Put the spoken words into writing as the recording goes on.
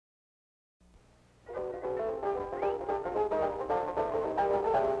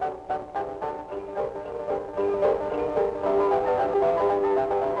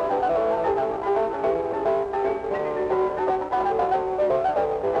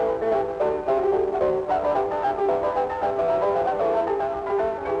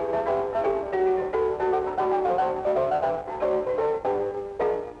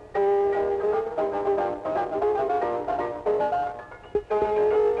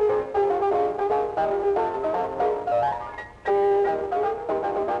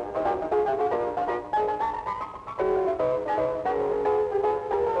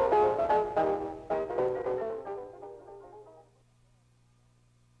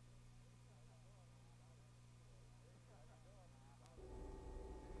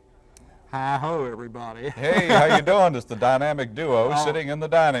Hi-ho, everybody. Hey, how you doing? It's the dynamic duo sitting in the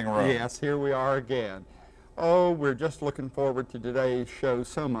dining room. Yes, here we are again. Oh, we're just looking forward to today's show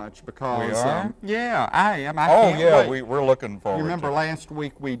so much because... We are? Yeah, I am. I Oh, can't yeah, wait. we're looking forward You remember to it. last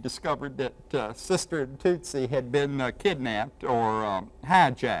week we discovered that Sister Tootsie had been kidnapped or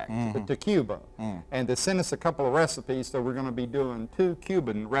hijacked to Cuba. And they sent us a couple of recipes, so we're going to be doing 2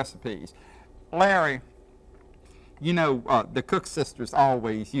 Cuban recipes. Larry, you know, the Cook sisters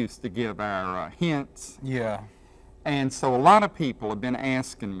always used to give our hints. Yeah. And so a lot of people have been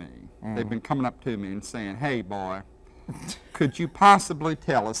asking me, they've been coming up to me and saying, hey boy, could you possibly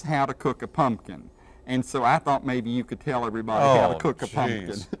tell us how to cook a pumpkin? And so I thought maybe you could tell everybody how to cook a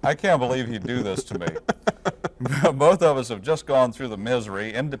pumpkin. I can't believe he'd do this to me. Both of us have just gone through the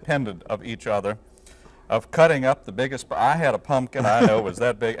misery, independent of each other, of cutting up the biggest. I had a pumpkin I know was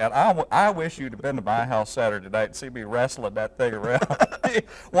that big, and I wish you'd have been to my house Saturday night and see me wrestling that thing around.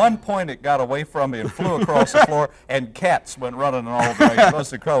 One point it got away from me and flew across the floor, and cats went running in all directions. It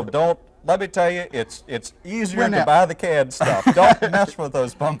was incredible. Let me tell you, it's easier to buy the canned stuff. Don't mess with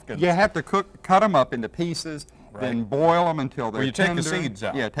those pumpkins. You have to cut them up into pieces, then boil them until they're tender. You take the seeds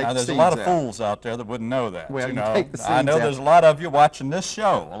out. Yeah, take now, the there's seeds a lot of out. fools out there that wouldn't know that. Well, you you know, take the seeds I know out. there's a lot of you watching this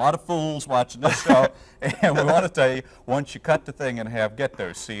show, a lot of fools watching this show, and we want to tell you, once you cut the thing in half, get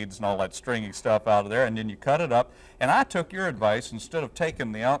those seeds and all that stringy stuff out of there, and then you cut it up. And I took your advice, instead of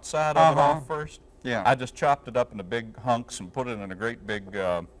taking the outside of it off first, I just chopped it up into big hunks and put it in a great big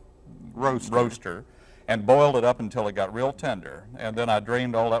roaster and boiled it up until it got real tender. And then I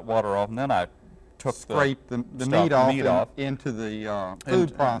drained all that water off, and then I took scrape the meat off into the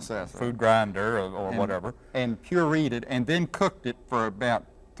food processor. Food grinder or whatever. And pureed it, and then cooked it for about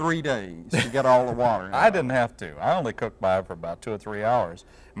 3 days to get all the water out. I didn't have to. I only cooked mine for about 2 or 3 hours.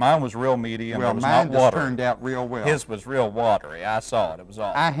 Mine was real meaty, and well, it was mine not water. just turned out real well. His was real watery. I saw it. It was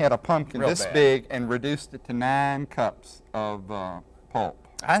awesome. I had a pumpkin Real this bad. big and reduced it to 9 cups of pulp.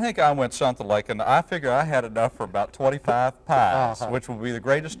 I think I went something like, and I figure I had enough for about 25 pies, which will be the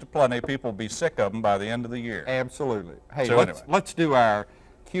greatest of plenty. People will be sick of them by the end of the year. Absolutely. Hey, So let's do our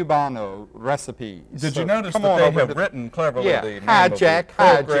Cubano recipes. Did you notice that they have written cleverly the name Hijack, of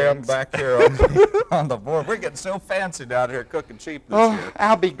the program Hijinks. back here on the board? We're getting so fancy down here at Cookin Cheap this year.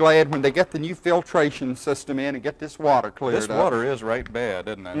 I'll be glad when they get the new filtration system in and get this water cleared up. This water is right bad,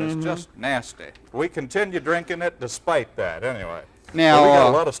 isn't it? It's just nasty. We continue drinking it despite that, anyway. Now, we got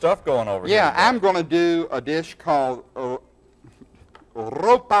a lot of stuff going over here. Yeah, I'm going to do a dish called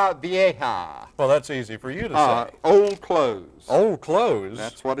ropa vieja. Well, that's easy for you to say. Old clothes. Old clothes?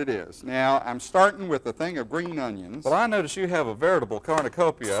 That's what it is. Now, I'm starting with a thing of green onions. Well, I notice you have a veritable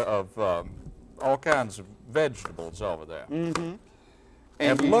cornucopia of all kinds of vegetables over there.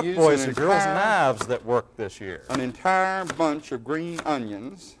 And look, boys and girls, knives that work this year. An entire bunch of green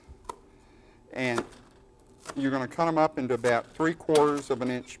onions. And you're going to cut them up into about 3/4 of an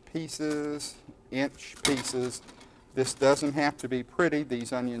inch pieces. This doesn't have to be pretty.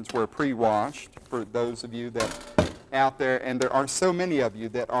 These onions were pre-washed for those of you that out there, and there are so many of you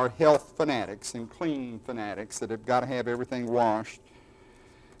that are health fanatics and clean fanatics that have got to have everything washed.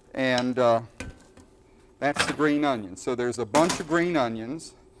 And that's the green onion. So there's a bunch of green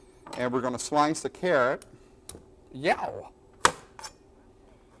onions, and we're going to slice a carrot. Yow!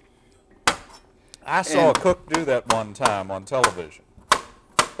 I saw a cook do that one time on television.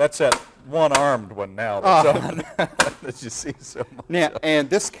 That's that one-armed one now that's on that you see so much. Now, and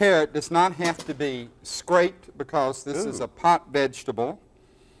this carrot does not have to be scraped because this is a pot vegetable.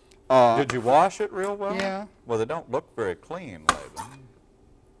 Did you wash it real well? Yeah. Well, they don't look very clean, Laban.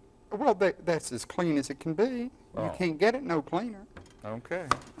 Well, that's as clean as it can be. You can't get it no cleaner. Okay.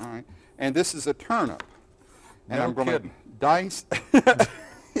 All right. And this is a turnip. And No I'm going to kidding. dice.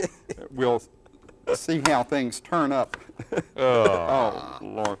 We'll see how things turn up. Oh,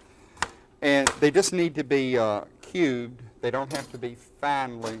 Lord. And they just need to be cubed. They don't have to be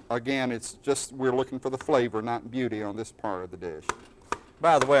finely. Again, it's just we're looking for the flavor, not beauty on this part of the dish.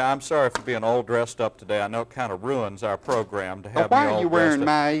 By the way, I'm sorry for being all dressed up today. I know it kind of ruins our program to have me all Why are you wearing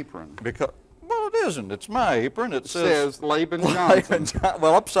my apron? Because, well, it isn't. It's my apron. It says Laban Johnson.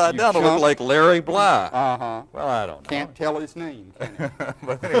 Well, upside down, it looks like Larry Bly. Uh-huh. Well, I don't know. Can't tell his name, can you?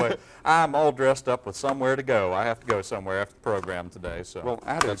 But anyway, I'm all dressed up with somewhere to go. I have to go somewhere after the program today, so well,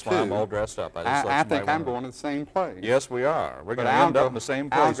 I do that's too. why I'm all dressed up. I think I'm going to the same place. Yes, we are. We're going to end up in the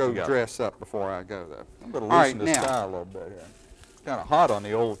same place I'll go together. dress up before I go, though. I'm going to loosen this tie a little bit here. It's kind of hot on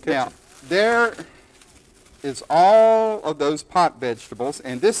the old kitchen. Now, there is all of those pot vegetables,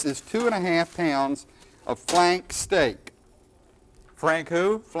 and this is 2.5 pounds of flank steak. Frank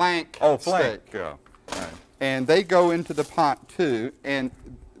who? Flank Oh, flank. steak. Yeah. Right. And they go into the pot too, and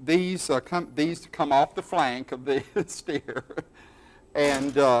these come off the flank of the steer.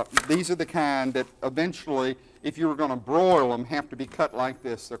 And these are the kind that eventually, if you were going to broil them, have to be cut like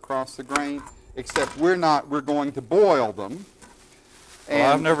this across the grain, except we're going to boil them.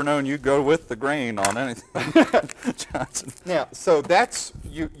 Well, I've never known you go with the grain on anything, Johnson. Now, so that's,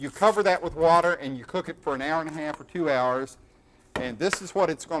 you cover that with water and you cook it for an hour and a half or 2 hours, and this is what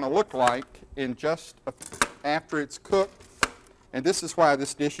it's going to look like in after it's cooked. And this is why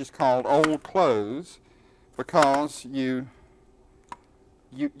this dish is called Old Clothes, because you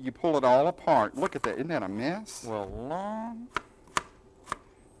pull it all apart. Look at that. Isn't that a mess? Well,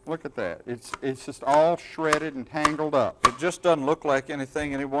 look at that. It's just all shredded and tangled up. It just doesn't look like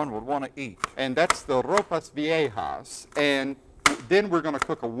anything anyone would want to eat. And that's the ropas viejas. And then we're going to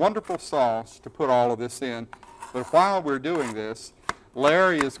cook a wonderful sauce to put all of this in. But while we're doing this,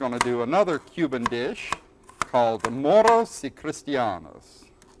 Larry is going to do another Cuban dish called the moros y cristianos.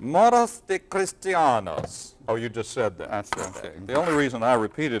 Moros de Cristianos. Oh, you just said that. That's okay. The only reason I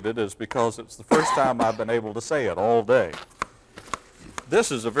repeated it is because it's the first time I've been able to say it all day.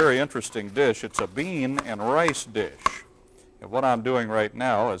 This is a very interesting dish. It's a bean and rice dish. And what I'm doing right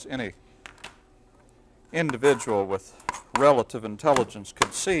now, as any individual with relative intelligence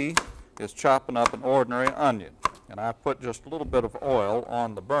could see, is chopping up an ordinary onion. And I put just a little bit of oil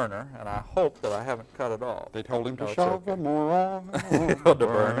on the burner, and I hope that I haven't cut it off. They told him to shove more on the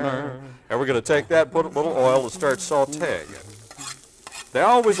burner. And we're going to take that, put a little oil, and start sauteing it. They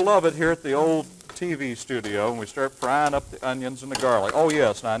always love it here at the old TV studio, and we start frying up the onions and the garlic. Oh,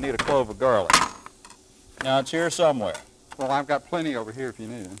 yes, and I need a clove of garlic. Now, it's here somewhere. Well, I've got plenty over here if you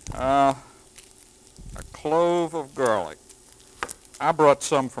need it. A clove of garlic. I brought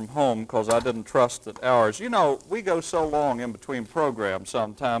some from home because I didn't trust that ours. You know, we go so long in between programs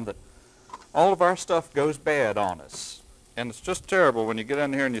sometime that all of our stuff goes bad on us. And it's just terrible when you get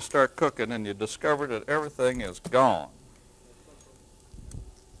in here and you start cooking and you discover that everything is gone.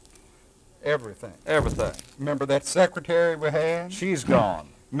 Everything. Everything. Remember that secretary we had? She's gone.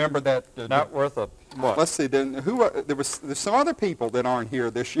 Remember that? Not worth a what? Let's see. Then there's some other people that aren't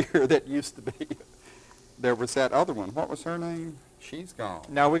here this year that used to be. There was that other one. What was her name? She's gone.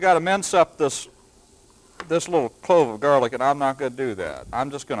 Now we got to mince up this little clove of garlic, and I'm not going to do that. I'm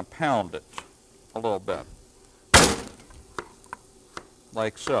just going to pound it a little bit,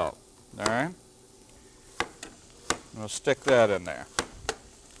 like so. All right. I'm going to stick that in there.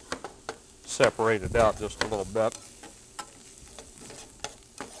 Separate it out just a little bit.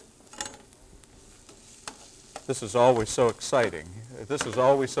 This is always so exciting. This is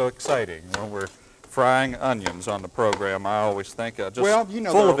always so exciting when we're frying onions on the program. I always think just well, you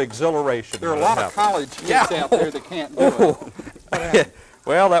know, full of exhilaration. There are a lot of college kids out there that can't do it.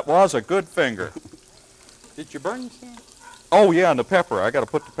 Well, that was a good finger. Did you burn some? Oh, yeah, and the pepper. I got to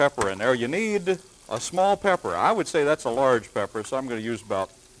put the pepper in there. You need a small pepper. I would say that's a large pepper, so I'm going to use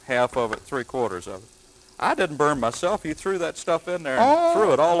about half of it, 3/4 of it. I didn't burn myself. You threw that stuff in there and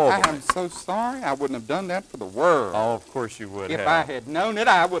threw it all over. I am so sorry. I wouldn't have done that for the world. Oh, of course you would have. If I had known it,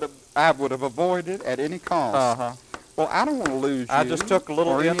 I would have avoided it at any cost. Uh-huh. Well, I don't want to lose you. I just took a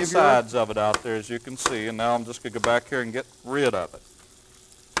little insides of it out there, as you can see, and now I'm just going to go back here and get rid of it.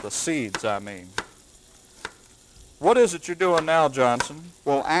 The seeds, I mean. What is it you're doing now, Johnson?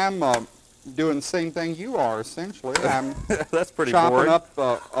 Well, I'm doing the same thing you are, essentially. I'm That's pretty chopping boring. up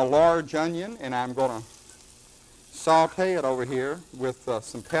a large onion, and I'm going to saute it over here with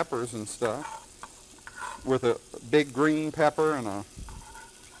some peppers and stuff, with a big green pepper and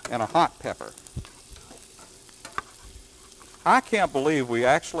a hot pepper. I can't believe we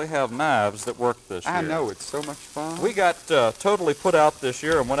actually have knives that work this year. I know, it's so much fun. We got totally put out this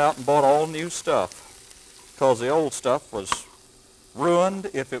year and went out and bought all new stuff because the old stuff was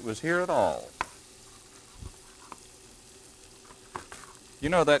ruined if it was here at all. You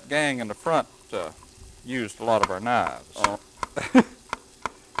know, that gang in the front used a lot of our knives. Oh.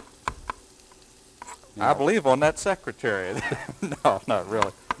 I believe on that secretary. No, not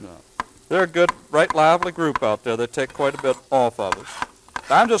really. No. They're a good, right lively group out there. They take quite a bit off of us.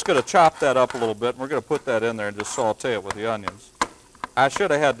 I'm just going to chop that up a little bit, and we're going to put that in there and just saute it with the onions. I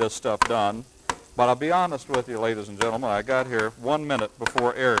should have had this stuff done, but I'll be honest with you, ladies and gentlemen, I got here 1 minute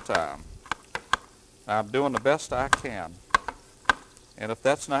before airtime. I'm doing the best I can. And if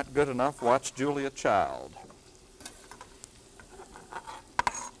that's not good enough, watch Julia Child.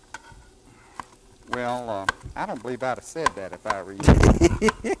 Well, I don't believe I'd have said that if I were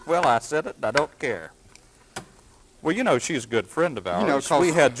you. Well, I said it, and I don't care. Well, you know, she's a good friend of ours. You know,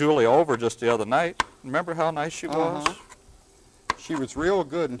 we had Julia over just the other night. Remember how nice she was? She was real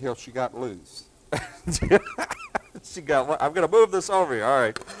good until she got loose. She got one. I'm going to move this over here. All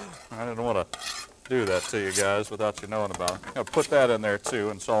right. I didn't want to do that to you guys without you knowing about it. I'm going to put that in there too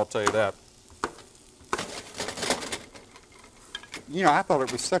and saute that. You know, I thought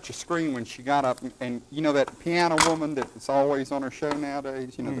it was such a scream when she got up, and you know that piano woman that's always on her show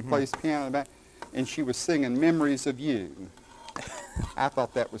nowadays, you know, that plays piano in the back, and she was singing Memories of You. I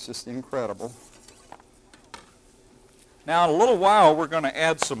thought that was just incredible. Now, in a little while, we're going to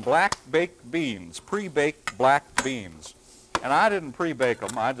add some black baked beans, pre-baked black beans. And I didn't pre-bake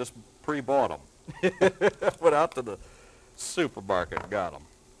them, I just pre-bought them. Went out to the supermarket and got them.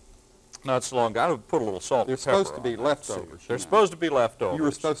 Not so long ago. I would put a little salt and pepper on. They're supposed to be leftovers. They're supposed to be leftovers. You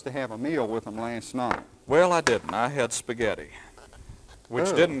were supposed to have a meal with them last night. Well, I didn't. I had spaghetti,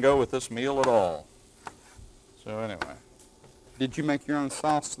 which didn't go with this meal at all. So anyway. Did you make your own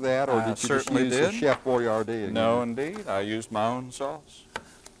sauce to that, or did you just use the Chef Boyardee again? No, indeed. I used my own sauce.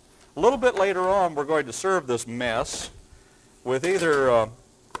 A little bit later on, we're going to serve this mess with either,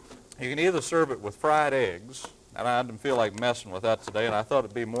 you can either serve it with fried eggs, and I didn't feel like messing with that today, and I thought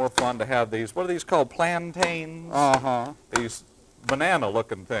it'd be more fun to have these, what are these called, plantains? Uh-huh. These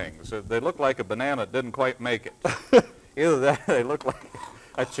banana-looking things. They look like a banana that didn't quite make it. Either that, they look like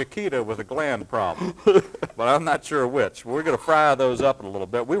a Chiquita with a gland problem, but I'm not sure which. We're going to fry those up in a little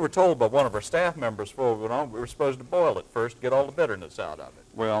bit. We were told by one of our staff members before we went on we were supposed to boil it first to get all the bitterness out of it.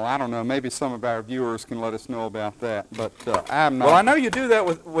 Well, I don't know. Maybe some of our viewers can let us know about that, but I'm not. Well, I know you do that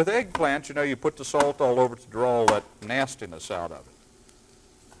with eggplants. You know, you put the salt all over to draw all that nastiness out of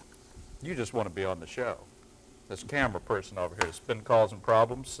it. You just want to be on the show. This camera person over here has been causing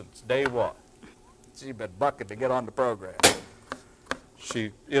problems since day one. She's been bucking to get on the program.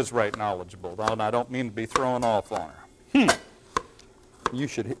 She is right knowledgeable, though, and I don't mean to be throwing off on her. You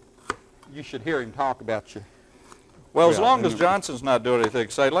should hear him talk about you. Well, as long as Johnson's not doing anything,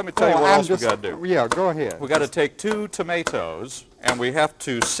 say, let me tell you what else we got to do. Yeah, go ahead. We got to take 2 tomatoes, and we have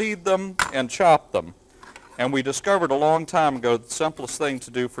to seed them and chop them. And we discovered a long time ago the simplest thing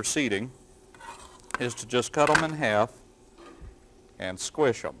to do for seeding is to just cut them in half and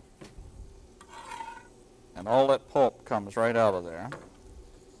squish them. And all that pulp comes right out of there.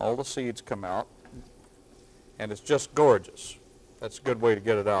 All the seeds come out, and it's just gorgeous. That's a good way to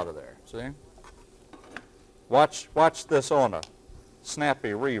get it out of there, see? Watch this on a snappy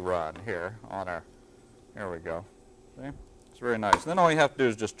rerun here on our, here we go. See? It's very nice. Then all you have to do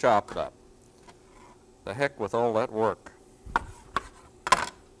is just chop it up. The heck with all that work.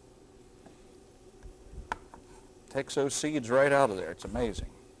 Takes those seeds right out of there. It's amazing.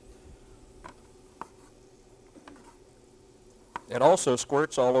 It also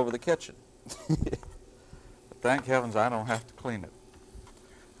squirts all over the kitchen. But thank heavens I don't have to clean it.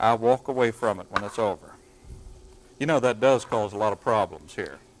 I walk away from it when it's over. You know, that does cause a lot of problems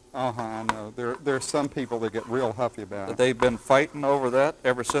here. Uh-huh, I know. There's some people that get real huffy about it. They've been fighting over that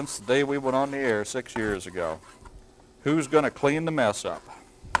ever since the day we went on the air 6 years ago. Who's going to clean the mess up?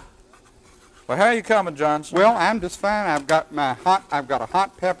 Well, how are you coming, Johnson? Well, I'm just fine. I've got a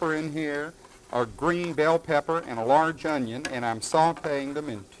hot pepper in here, a green bell pepper, and a large onion, and I'm sautéing them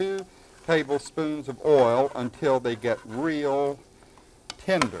in 2 tablespoons of oil until they get real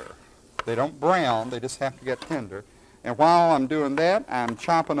tender. They don't brown, they just have to get tender. And while I'm doing that, I'm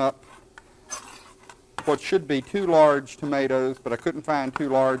chopping up what should be 2 large tomatoes, but I couldn't find 2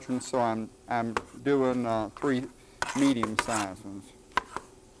 large ones, so I'm doing 3 medium-sized ones.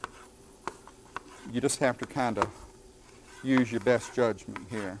 You just have to kind of use your best judgment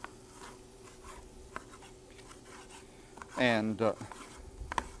here. And boy,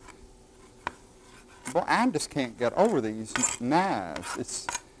 I just can't get over these knives. It's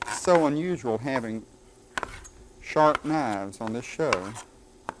so unusual having sharp knives on this show.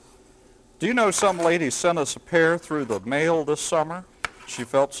 Do you know some lady sent us a pair through the mail this summer? She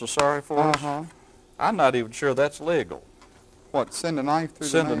felt so sorry for us. I'm not even sure that's legal. What, send a knife through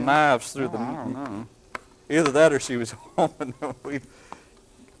the mail? Sending knives through the mail? I don't know. Either that or she was home and we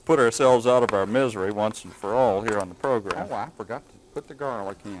put ourselves out of our misery once and for all here on the program. Oh, I forgot to put the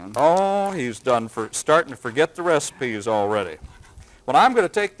garlic in. Oh, he's starting to forget the recipes already. Well, I'm going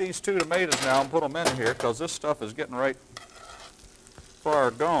to take these 2 tomatoes now and put them in here because this stuff is getting right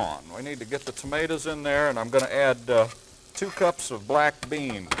far gone. We need to get the tomatoes in there, and I'm going to add 2 cups of black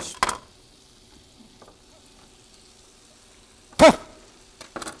beans.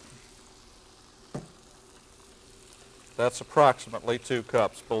 That's approximately 2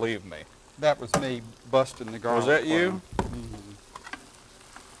 cups, believe me. That was me busting the garlic. Was that you?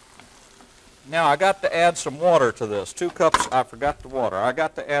 Now, I got to add some water to this. 2 cups, I forgot the water. I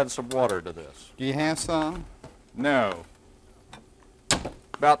got to add some water to this. Do you have some? No.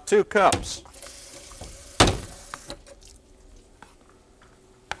 About 2 cups.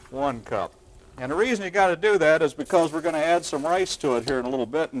 1 cup. And the reason you got to do that is because we're going to add some rice to it here in a little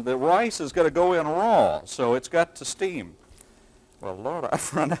bit, and the rice is going to go in raw, so it's got to steam. Well, Lord,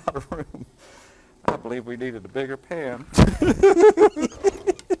 I've run out of room. I believe we needed a bigger pan.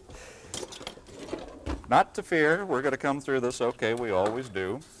 Not to fear, we're going to come through this okay, we always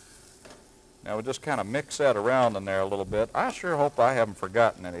do. Now we'll just kind of mix that around in there a little bit. I sure hope I haven't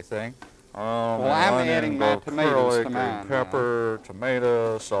forgotten anything. Well, I'm adding my tomatoes to green mine pepper,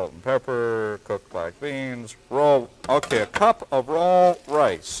 tomato, salt and pepper, cooked black beans, raw. Okay, a cup of raw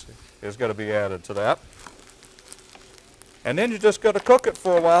rice is going to be added to that. And then you just got to cook it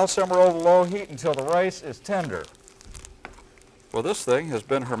for a while, simmer over low heat until the rice is tender. Well, this thing has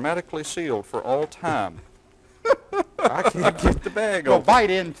been hermetically sealed for all time. I can't get the bag Go open. bite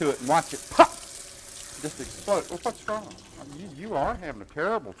into it and watch it pop. Just explode. Well, what's wrong? I mean, you are having a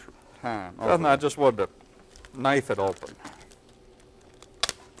terrible time. Doesn't I just wanted to knife it open.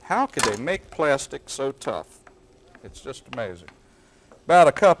 How could they make plastic so tough? It's just amazing. About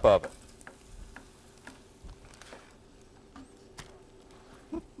a cup of it.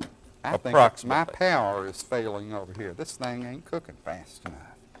 I think my power is failing over here. This thing ain't cooking fast enough.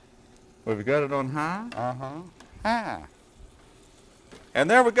 Well, we got it on high? Uh-huh. High. And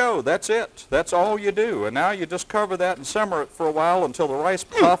there we go. That's it. That's all you do. And now you just cover that and simmer it for a while until the rice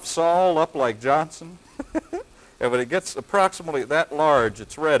puffs all up like Johnson. And when it gets approximately that large,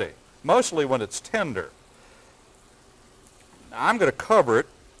 it's ready. Mostly when it's tender. Now, I'm going to cover it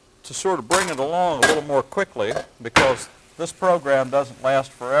to sort of bring it along a little more quickly because this program doesn't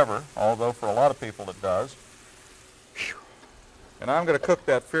last forever, although for a lot of people it does. And I'm going to cook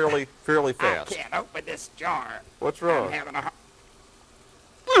that fairly fast. I can't open this jar. What's wrong? I'm having a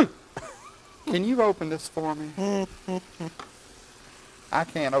Can you open this for me? I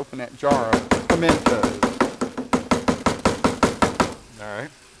can't open that jar of pimentos. All right.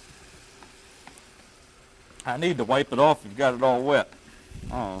 I need to wipe it off. You've got it all wet.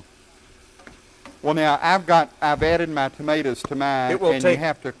 Oh. Well, now I've added my tomatoes to mine, It will and take you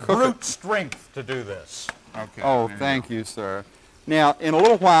have to cook brute it. strength to do this. Okay. Oh, thank you, sir. Now, in a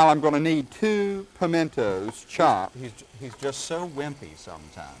little while, I'm going to need 2 pimentos chopped. He's just so wimpy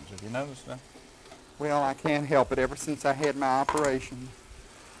sometimes. Have you noticed that? Well, I can't help it. Ever since I had my operation,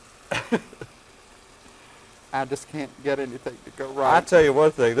 I just can't get anything to go right. I tell you one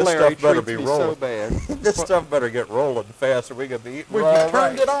thing, this Larry stuff better treats be me rolling. so bad. This stuff better get rolling fast or we could be eating Well, raw you turned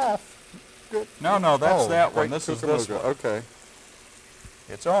rice. it off. Good. No, that's that one. great This is this Cucamonga. one. Okay.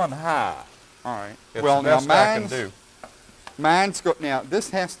 It's on high. All right. It's well, the now best I can do. now this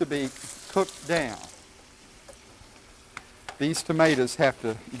has to be cooked down. These tomatoes have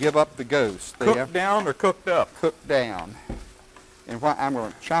to give up the ghost. They have Cooked down or cooked up? cooked down. And I'm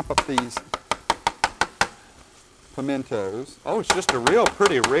going to chop up these pimentos. Oh, it's just a real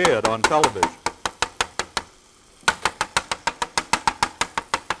pretty red on television.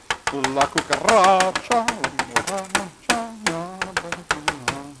 La cucaracha.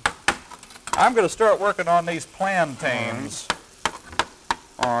 I'm going to start working on these plantains.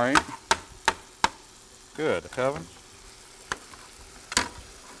 All right. Good heavens.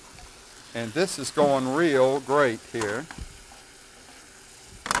 And this is going real great here.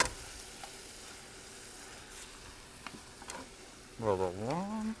 Well, the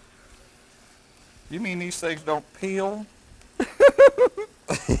one. You mean these things don't peel?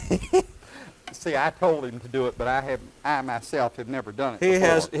 See, I told him to do it, but I myself have never done it He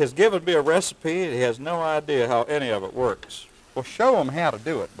before. has given me a recipe, and he has no idea how any of it works. Well, show him how to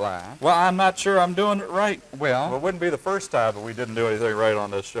do it, Bly. Well, I'm not sure I'm doing it right. Well, It wouldn't be the first time that we didn't do anything right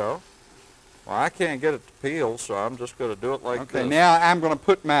on this show. Well, I can't get it to peel, so I'm just going to do it like okay, this. now I'm going to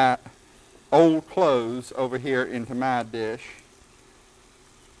put my old clothes over here into my dish.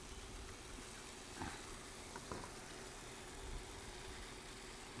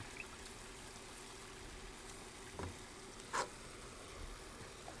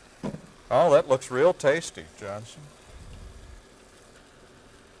 Oh, that looks real tasty, Johnson.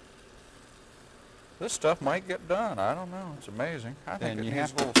 This stuff might get done. I don't know. It's amazing. I think And it you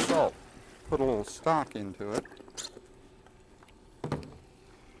needs have a little salt. Put a little stock into it.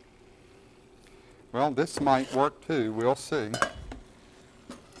 Well, this might work too. We'll see.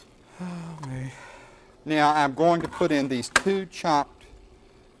 Oh, me. Now I'm going to put in these 2 chopped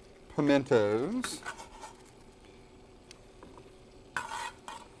pimentos.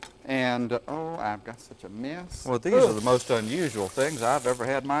 And, oh, I've got such a mess. Well, these are the most unusual things I've ever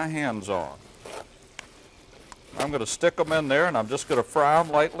had my hands on. I'm going to stick them in there, and I'm just going to fry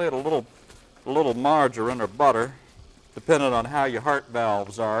them lightly at a little margarine or butter, depending on how your heart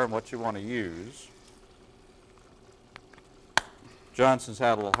valves are and what you want to use. Johnson's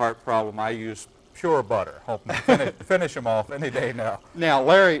had a little heart problem. I use pure butter, hoping to finish them off any day now. Now,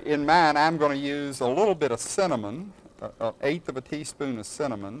 Larry, in mine, I'm going to use a little bit of cinnamon, an eighth of a teaspoon of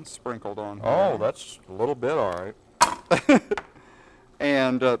cinnamon sprinkled on here. Oh, that's a little bit, all right.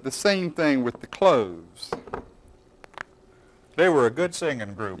 And the same thing with the cloves. They were a good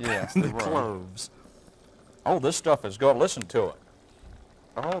singing group. Yes, the they were. cloves. Oh, this stuff is good. Listen to it.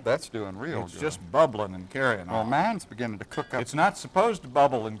 Oh, that's doing real It's good. just bubbling and carrying Well, on. mine's beginning to cook up. It's not supposed to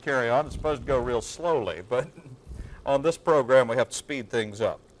bubble and carry on. It's supposed to go real slowly. But on this program, we have to speed things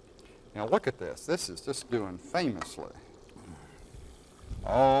up. Now, look at this. This is just doing famously.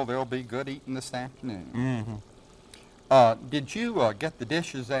 Oh, there'll be good eating this afternoon. Mm-hmm. Did you get the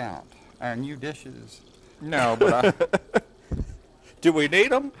dishes out? Our new dishes? No, but do we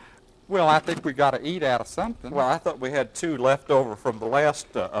need them? Well, I think we got to eat out of something. Well, I thought we had 2 left over from the last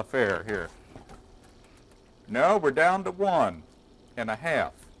affair here. No, we're down to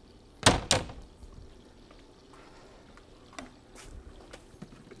 1.5.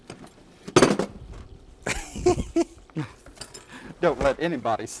 Don't let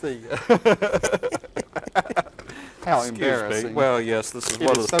anybody see you. How Excuse embarrassing. me. Well, yes, this is It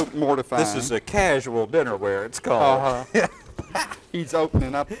one is of so mortifying. This is a casual dinnerware, it's called. He's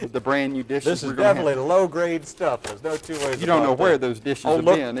opening up the brand new dishes. This is we're gonna definitely low-grade stuff. There's no 2 ways You don't know about where that. those dishes Oh, have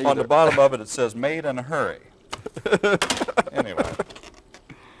look, been either. on the bottom of it, it says made in a hurry. Anyway.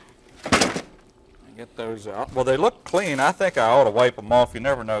 Get those out. Well, they look clean. I think I ought to wipe them off. You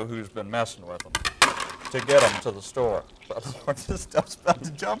never know who's been messing with them to get them to the store. This stuff's about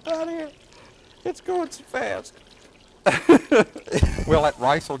to jump out of here. It's going so fast. Well, that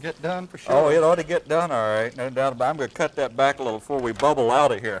rice will get done for sure. Oh, it ought to get done all right. No doubt about it. I'm going to cut that back a little before we bubble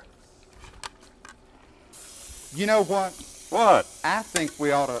out of here. You know what? What? I think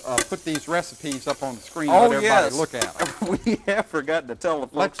we ought to put these recipes up on the screen Oh, and let everybody yes. look at them. We have forgotten to tell the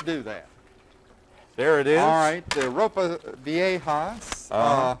folks. Let's do that. There it is. All right, the ropa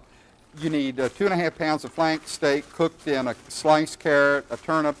viejas. You need 2.5 pounds of flank steak cooked in a sliced carrot, a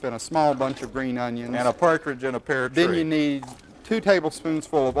turnip, and a small bunch of green onions. And a partridge and a pear tree. Then you need 2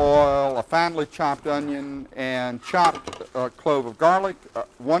 tablespoonfuls of oil, a finely chopped onion, and chopped clove of garlic,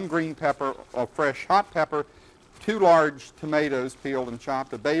 1 green pepper, a fresh hot pepper, 2 large tomatoes peeled and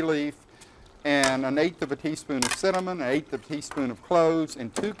chopped, a bay leaf, and an eighth of a teaspoon of cinnamon, an eighth of a teaspoon of cloves,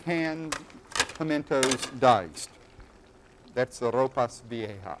 and 2 canned pimentos diced. That's the ropas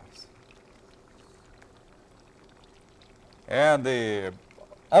viejas. And the,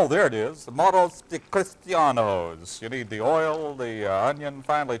 oh, there it is, the moros de cristianos. You need the oil, the onion,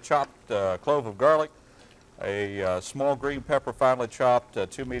 finely chopped clove of garlic, a small green pepper, finely chopped,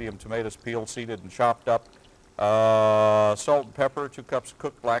 2 medium tomatoes peeled, seeded, and chopped up, salt and pepper, 2 cups of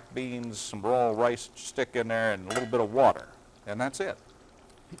cooked black beans, some raw rice to stick in there, and a little bit of water. And that's it.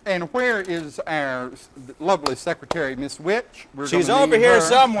 And where is our lovely secretary, Miss Witch? She's over here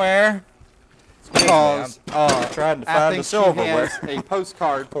somewhere. Because Trying to I find think the silverware. she has a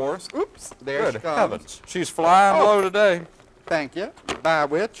postcard for us. Oops, there she Good comes. heavens. She's flying low today. Thank you. Bye,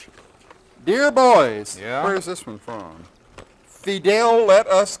 Witch. Dear boys, Yeah? where's this one from? Fidel let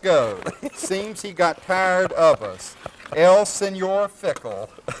us go. Seems he got tired of us. El Senor Fickle.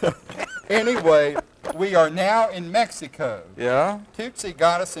 Anyway, we are now in Mexico. Yeah? Tootsie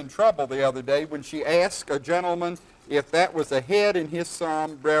got us in trouble the other day when she asked a gentleman if that was a head in his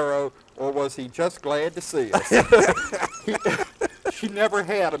sombrero or was he just glad to see us. She never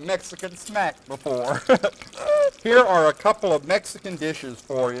had a Mexican smack before. Here are a couple of Mexican dishes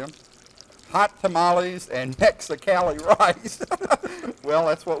for you. Hot tamales and Mexicali rice. Well,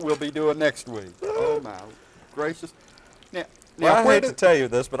 that's what we'll be doing next week. Oh, my gracious. Now, Well, I where hate to tell you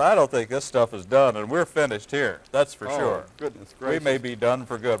this, but I don't think this stuff is done, and we're finished here. That's for sure. Goodness We gracious. may be done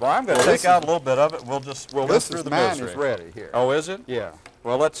for good. Well, I'm going to Well, take this out is- a little bit of it. We'll live This through is the mine misery. is ready here. Oh, is it? Yeah.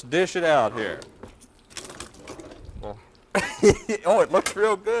 Well, let's dish it out here. Well, Oh, it looks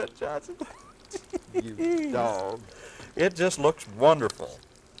real good, Johnson. you dog. It just looks wonderful.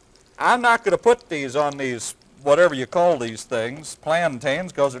 I'm not going to put these on these, whatever you call these things,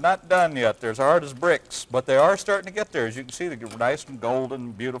 plantains, because they're not done yet. They're as hard as bricks, but they are starting to get there. As you can see, they're nice and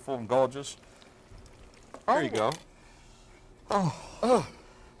golden, beautiful and gorgeous. There you go. Oh,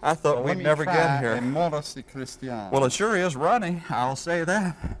 I thought Well, we'd let me never try get here. a Moros y Cristiano. Well, it sure is runny, I'll say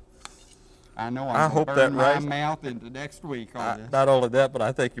that. I know I I'm hope going to burn that my rice- mouth into next week on this. Not only that, but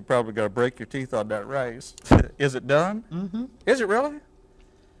I think you're probably going to break your teeth on that rice. Is it done? Mm-hmm. Is it really?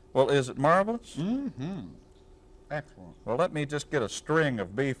 Well, is it marvelous? Mm-hmm. Excellent. Well, let me just get a string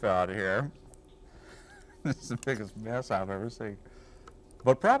of beef out of here. This is the biggest mess I've ever seen.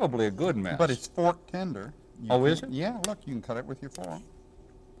 But probably a good mess. But it's fork tender. Oh, is it? Yeah, look, you can cut it with your fork.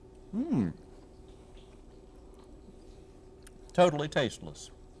 Totally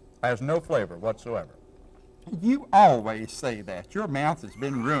tasteless. Has no flavor whatsoever. You always say that. Your mouth has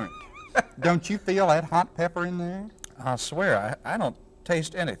been ruined. Don't you feel that hot pepper in there? I swear, I don't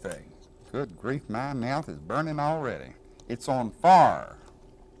taste anything. Good grief, my mouth is burning already. It's on fire.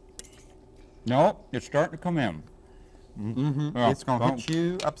 No, it's starting to come in. It's going to hit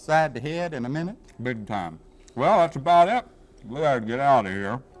you upside the head in a minute. Big time. Well, that's about it. We gotta get out of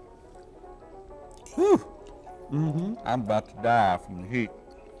here. Whew. I'm about to die from the heat.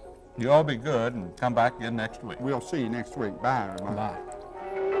 You all be good and come back again next week. We'll see you next week. Bye, everybody. Bye.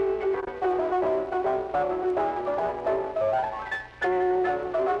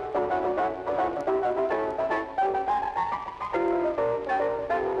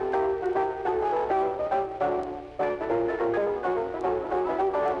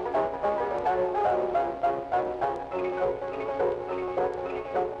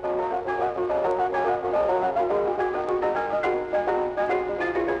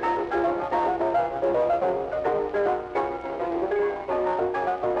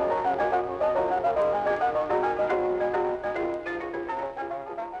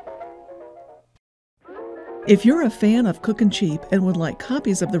 If you're a fan of Cookin Cheap and would like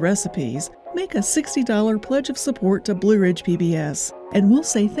copies of the recipes, make a $60 pledge of support to Blue Ridge PBS, and we'll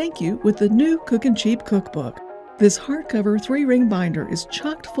say thank you with the new Cookin Cheap cookbook. This hardcover 3-ring binder is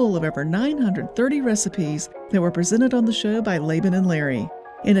chocked full of over 930 recipes that were presented on the show by Laban and Larry.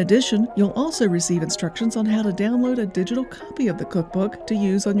 In addition, you'll also receive instructions on how to download a digital copy of the cookbook to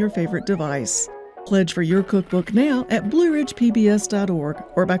use on your favorite device. Pledge for your cookbook now at blueridgepbs.org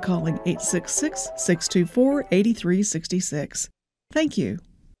or by calling 866-624-8366. Thank you.